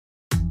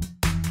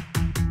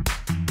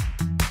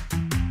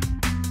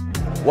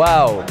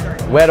Wow,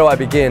 where do I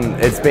begin?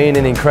 It's been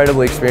an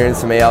incredible experience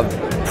for me. I'm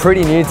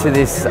pretty new to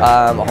this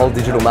whole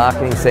digital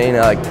marketing scene.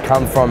 I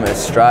come from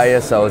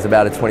Australia, so it was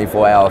about a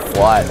 24-hour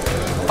flight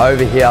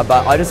over here,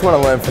 but I just want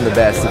to learn from the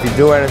best. If you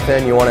do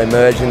anything, you want to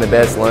emerge in the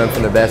best, learn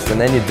from the best, and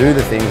then you do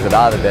the things that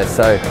are the best.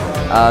 So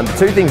the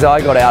two things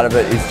I got out of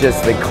it is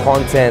just the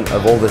content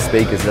of all the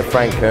speakers, the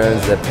Frank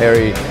Kerns, the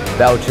Perry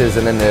Belchers,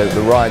 and then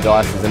the Ryan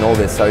Dices and all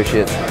the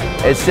associates.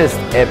 It's just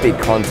epic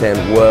content,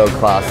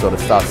 world-class sort of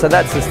stuff. So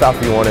that's the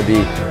stuff you want to be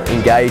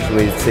engaged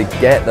with to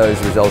get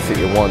those results that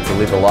you want, to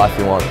live the life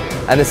you want.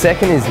 And the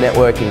second is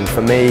networking.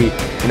 For me,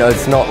 you know,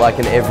 it's not like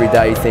an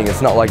everyday thing.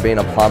 It's not like being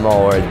a plumber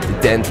or a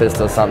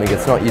dentist or something.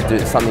 It's not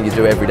something you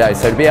do every day.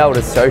 So to be able to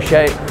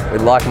associate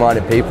with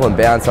like-minded people and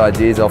bounce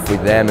ideas off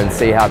with them and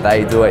see how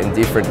they do it in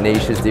different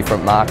niches,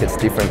 different markets,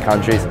 different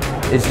countries,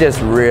 is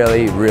just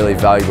really, really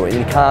valuable. And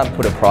you can't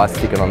put a price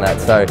ticket on that.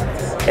 So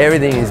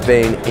everything has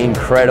been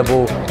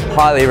incredible.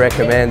 Highly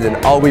recommend, and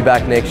I'll be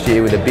back next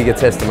year with a bigger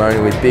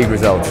testimonial with big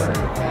results.